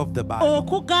truth of the Bible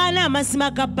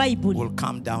will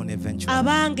come down eventually.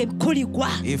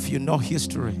 If you know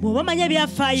history,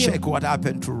 check what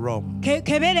happened to Rome,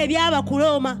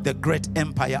 the great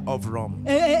empire of Rome.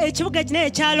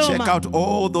 Check out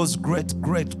all those great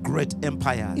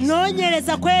empires.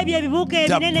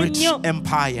 The British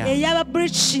Empire,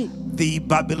 the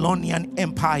Babylonian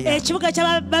Empire,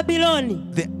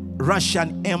 the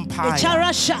Russian Empire.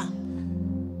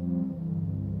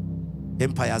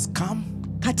 Empires come,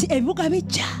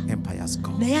 empires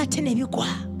go.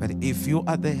 But if you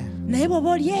are there,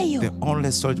 the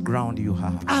only solid ground you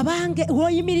have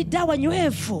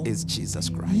is Jesus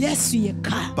Christ.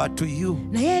 But to you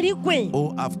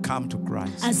who have come to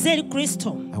Christ, I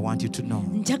want you to know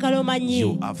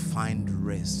you have found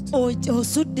rest.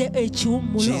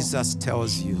 Jesus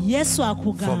tells you,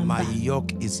 for my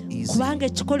yoke is easy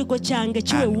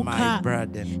and my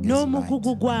burden is light.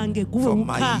 For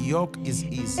my yoke is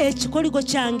easy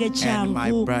and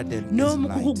my burden is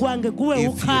light.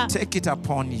 If you take it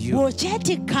upon you,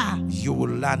 you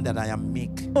will learn that I am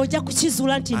meek, and you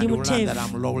will learn that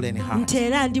I'm lowly in heart,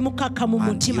 and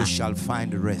you shall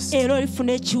find rest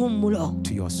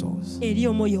to your souls.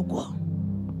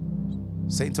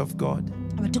 Saints of God,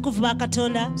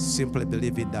 simply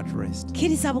believe in that rest,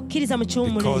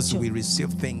 because we receive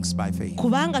things by faith. I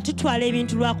want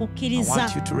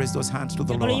you to raise those hands to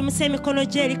the Lord. I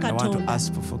want to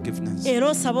ask for forgiveness. I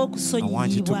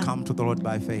want you to come to the Lord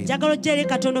by faith. I want you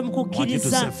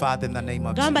to say, Father, in the name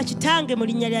of Jesus, I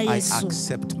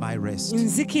accept my rest. I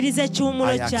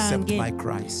accept my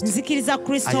Christ. I accept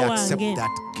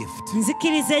that gift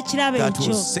that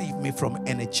will save me from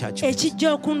any judgment.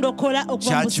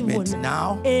 Judgment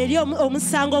now and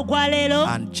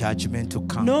judgment to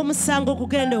come.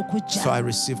 So I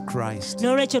receive Christ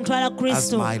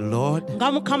as my Lord and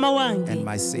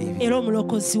my Savior.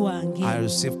 I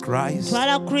receive Christ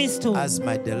as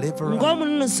my deliverer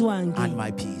and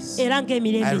my peace.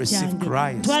 I receive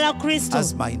Christ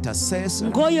as my intercessor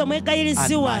and my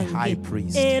high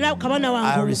priest.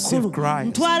 I receive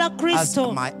Christ as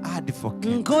my advocate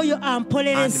and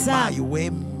my way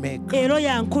maker, my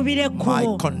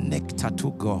connector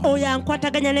to God. I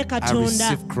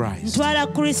receive Christ.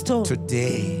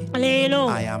 Today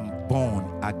I am born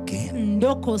again.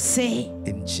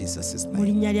 In Jesus'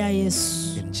 name.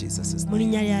 In Jesus'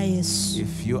 name.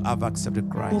 If you have accepted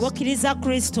Christ,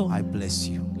 I bless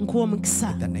you. In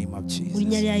the name of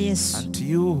Jesus. And to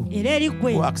you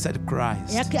who accept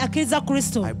Christ,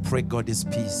 I pray God's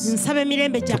peace to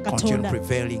continue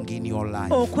prevailing in your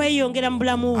life.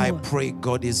 I pray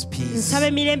God's peace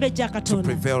to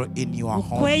prevail in your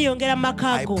home.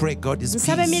 I pray God's peace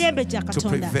to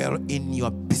prevail in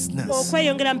your business.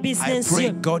 I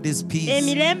pray God's peace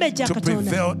to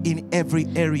prevail in every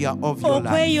area of your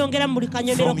life,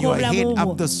 from your head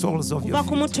up the soles of your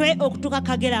feet.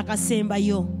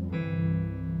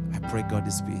 I pray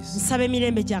God's peace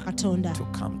to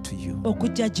come to you in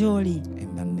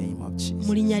the name of Jesus.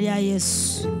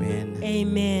 Amen.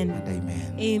 Amen. And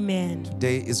amen. Amen.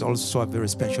 Today is also a very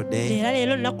special day,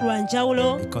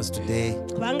 because today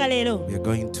we are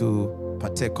going to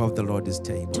partake of the Lord's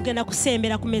table. We're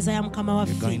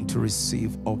going to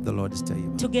receive of the Lord's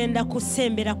table. Because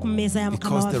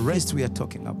the rest we are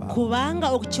talking about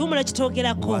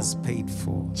was paid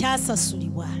for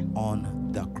on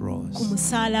the cross.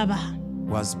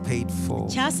 Was paid for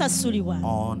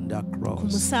on the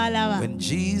cross. When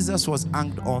Jesus was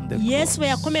hanged on the cross,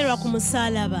 the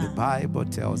Bible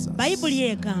tells us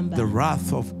the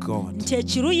wrath of God,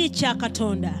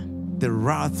 the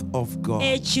wrath of God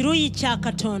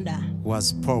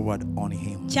was poured on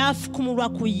him.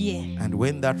 And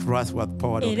when that wrath was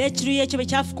poured on him,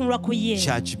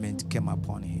 judgment came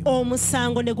upon him. And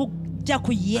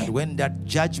when that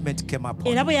judgment came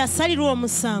upon him,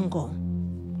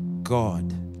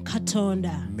 God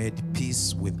made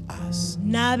peace with us.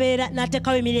 And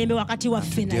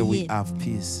today we have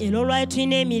peace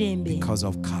because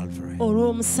of Calvary.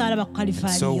 And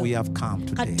so we have come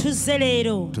today to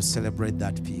celebrate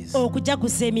that peace.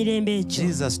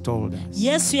 Jesus told us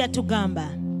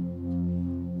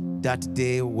that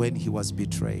day when he was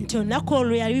betrayed,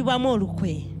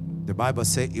 the Bible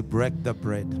says he broke the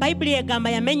bread.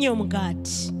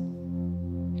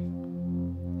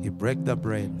 He broke the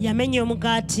bread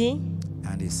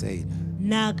and he said,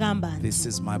 this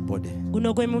is my body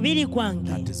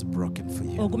that is broken for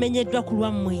you.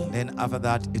 Then after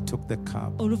that he took the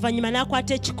cup.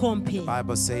 The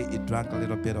Bible says he drank a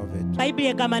little bit of it.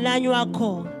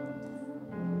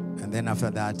 And then after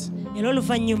that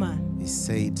he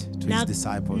said to his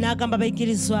disciples, I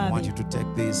want you to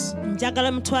take this and I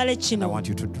want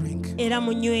you to drink,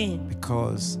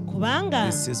 because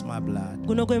this is my blood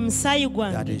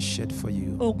that is shed for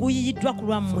you for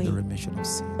the remission of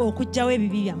sin,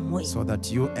 so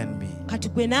that you and me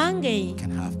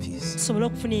can have peace.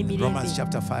 Romans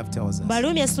chapter 5 tells us,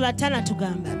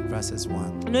 and verses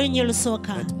 1. Let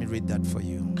me read that for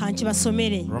you.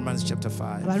 Romans chapter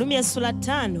 5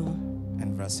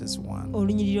 and verses 1.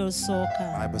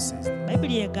 Bible says,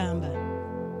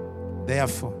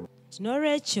 therefore,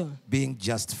 being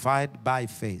justified by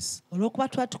faith.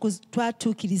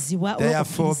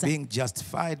 Therefore, being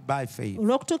justified by faith, we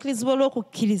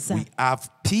have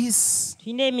peace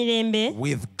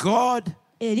with God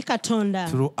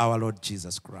through our Lord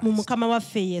Jesus Christ.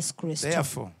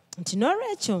 Therefore,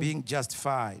 being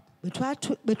justified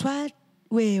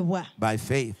by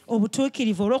faith,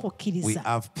 we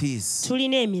have peace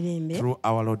through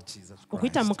our Lord Jesus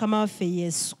Christ.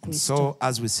 And so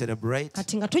as we celebrate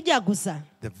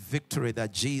the victory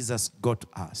that Jesus got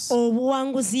us,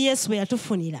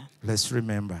 let's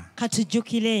remember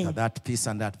that peace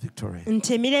and that victory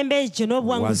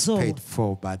was paid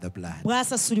for by the blood.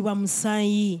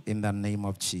 In the name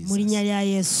of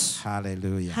Jesus.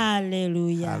 Hallelujah.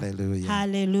 Hallelujah. Hallelujah.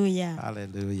 Hallelujah.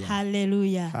 Hallelujah.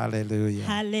 Hallelujah. Hallelujah. Hallelujah.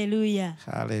 Hallelujah.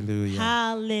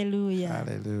 Hallelujah.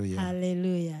 Hallelujah.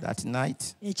 Hallelujah. That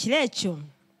night,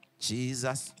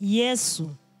 Jesus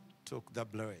took the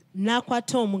bread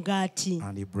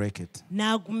and he broke it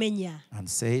and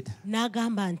said,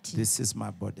 "This is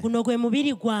my body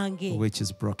which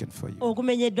is broken for you. I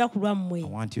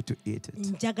want you to eat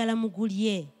it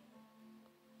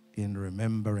in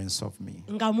remembrance of me."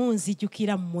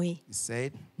 He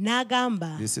said,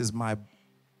 "This is my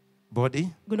body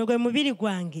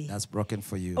that's broken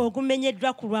for you. I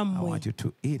want you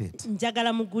to eat it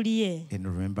in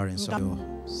remembrance of your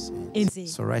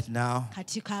sins." So right now,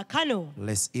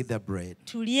 let's eat the bread,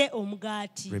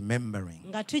 remembering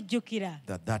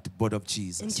that body of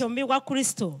Jesus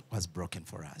was broken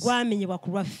for us.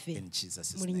 In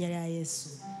Jesus' name.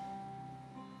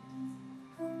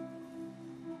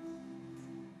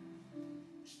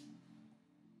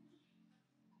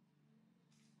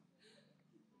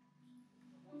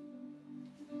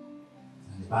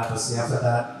 Bible says after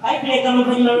that,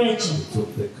 he took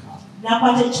the cup.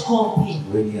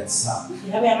 When he had supped, he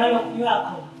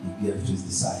gave it to his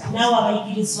disciples. And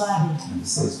he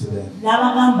says to them,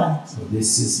 "So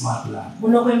this is my blood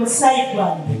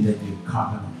in the new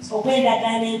covenant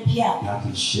that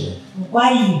is shed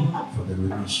for the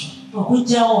remission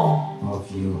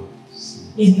of your sins."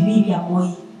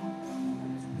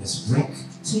 Let's drink,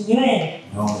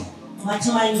 knowing that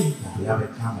we have a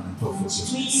covenant of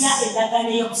forgiveness.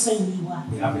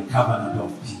 We have a covenant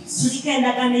of peace. We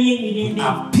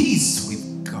have peace with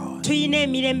God. We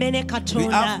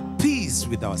have peace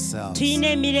with ourselves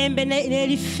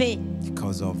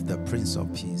because of the Prince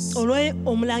of Peace and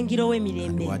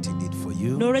what he did for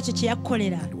you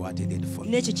and what he did for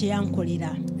me.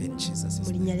 In Jesus'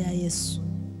 name.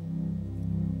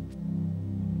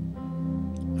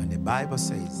 And the Bible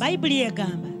says,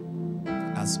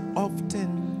 as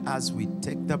often as we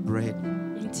take the bread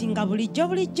and we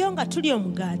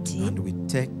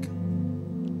take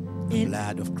the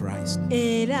blood of Christ, or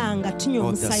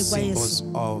the symbols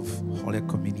of Holy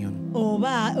Communion,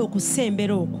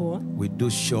 we do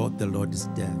show the Lord's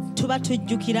death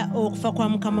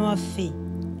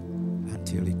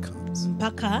until he comes.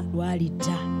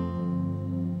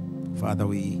 Father,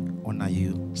 we honor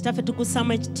you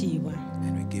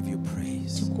and we give you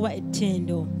praise.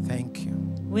 Thank you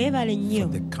for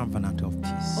the covenant of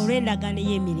peace.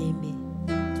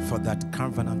 For that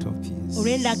covenant of peace.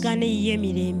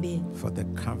 For the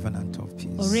covenant of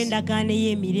peace.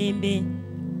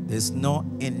 There's no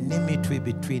enmity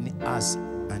between us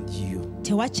and you.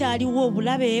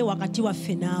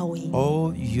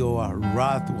 Oh, your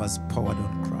wrath was poured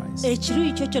on Christ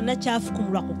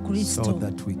so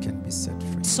that we can be set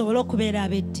free.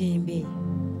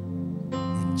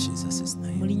 In Jesus'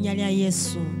 name.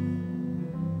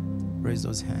 Raise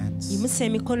those hands.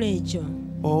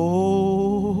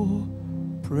 Oh,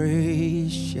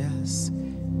 precious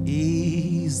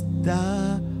is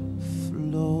the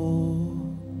flow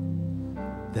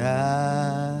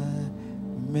that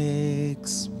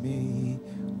makes me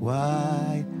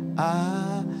white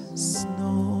as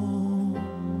snow.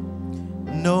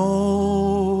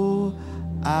 No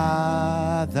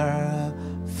other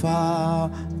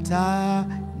fount I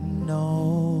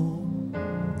know.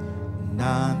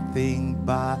 Nothing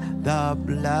but the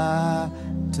blood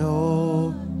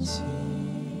of Jesus.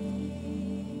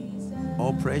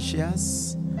 Oh,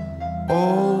 precious.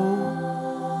 Oh,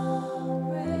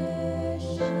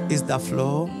 is the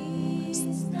flow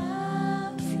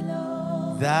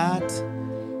that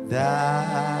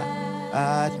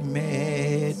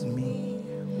made me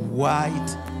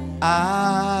white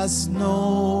as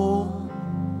snow.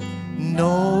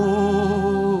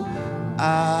 No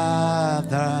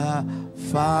other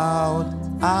found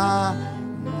I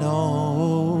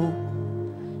know.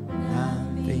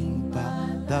 Nothing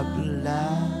but the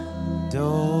blood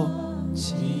of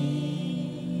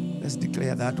Jesus. Let's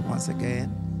declare that once again.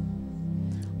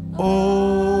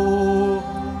 Oh,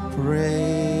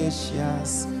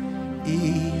 precious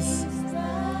is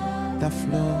the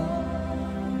flow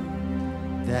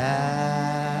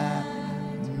that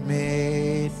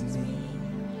made me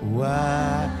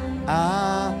white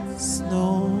as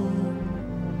snow.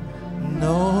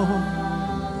 No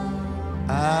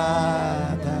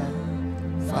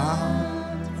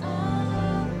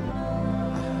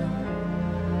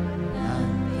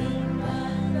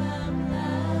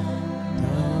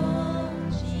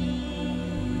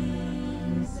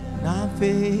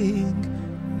nothing,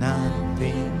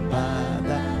 nothing but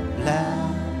the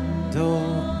blood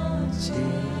of Jesus.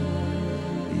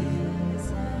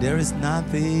 There is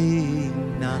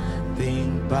nothing,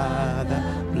 nothing but the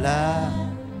blood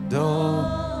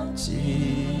of Jesus.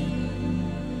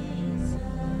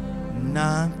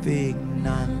 Nothing,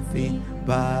 nothing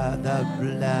but the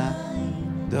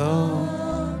blood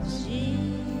of Jesus.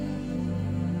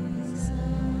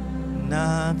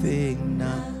 Nothing,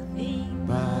 nothing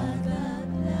but the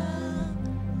blood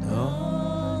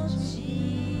of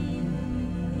Jesus.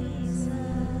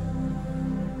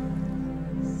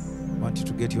 I want you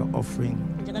to get your offering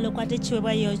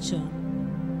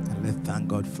and let's thank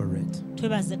God for it.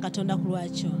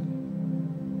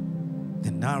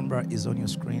 The number is on your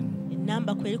screen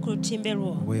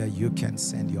where you can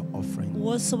send your offering.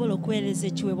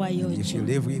 If you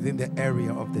live within the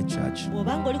area of the church,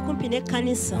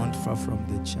 not far from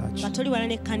the church,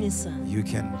 you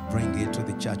can bring it to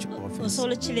the church office.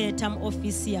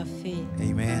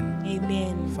 Amen.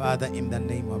 Amen. Father, in the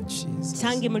name of Jesus,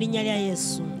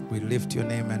 we lift your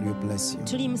name and we bless you.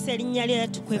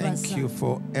 Thank you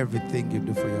for everything you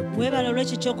do for your people.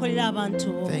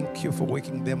 Thank you for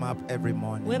waking them up every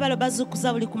morning.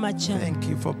 Thank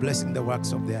you for blessing the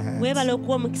works of their hands.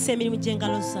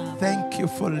 Thank you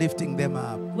for lifting them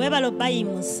up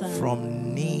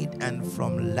from need and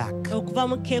from lack,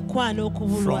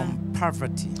 from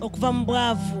poverty.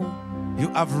 You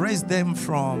have raised them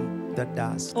from the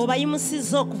dust. You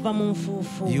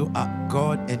are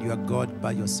God and you are God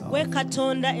by yourself.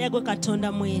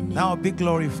 Now be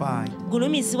glorified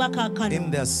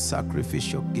in their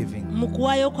sacrificial giving.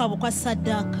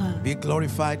 Be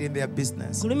glorified in their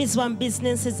business.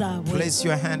 Place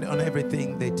your hand on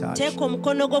everything they touch.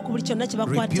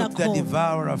 Rebuke the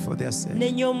devourer for their sake.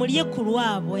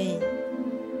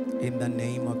 In the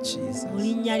name of Jesus.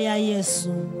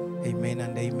 Amen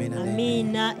and amen and amen.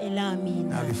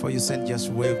 Now before you send,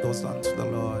 just wave those hands to the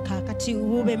Lord.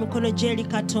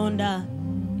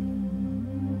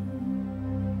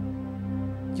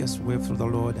 Just wave to the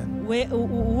Lord and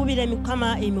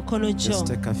just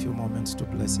take a few moments to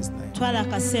bless His name.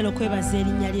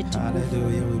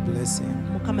 Hallelujah, we bless Him.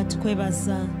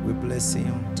 We bless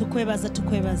Him.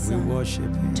 We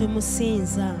worship Him.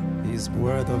 He is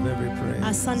worthy of every praise.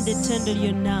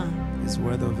 Is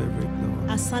worthy of every glory.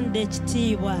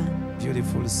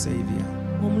 Beautiful Savior.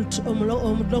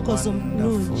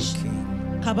 Wonderful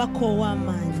King.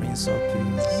 Prince of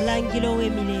Peace.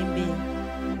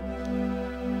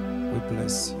 We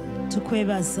bless you.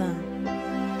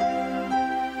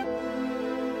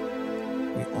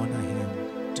 We honor Him.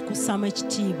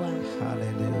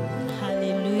 Hallelujah.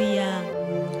 Hallelujah.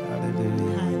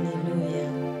 Hallelujah.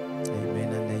 Hallelujah. Amen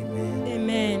and amen.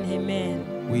 Amen. Amen.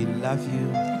 We love you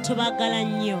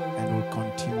and we'll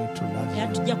continue to love you.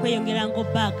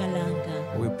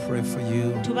 We pray for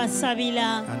you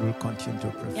and we'll continue to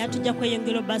pray for you.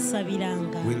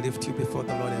 We lift you before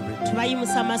the Lord every day.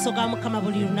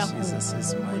 In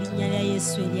Jesus' mighty name.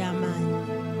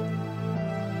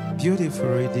 Beautiful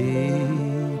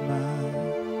Redeemer.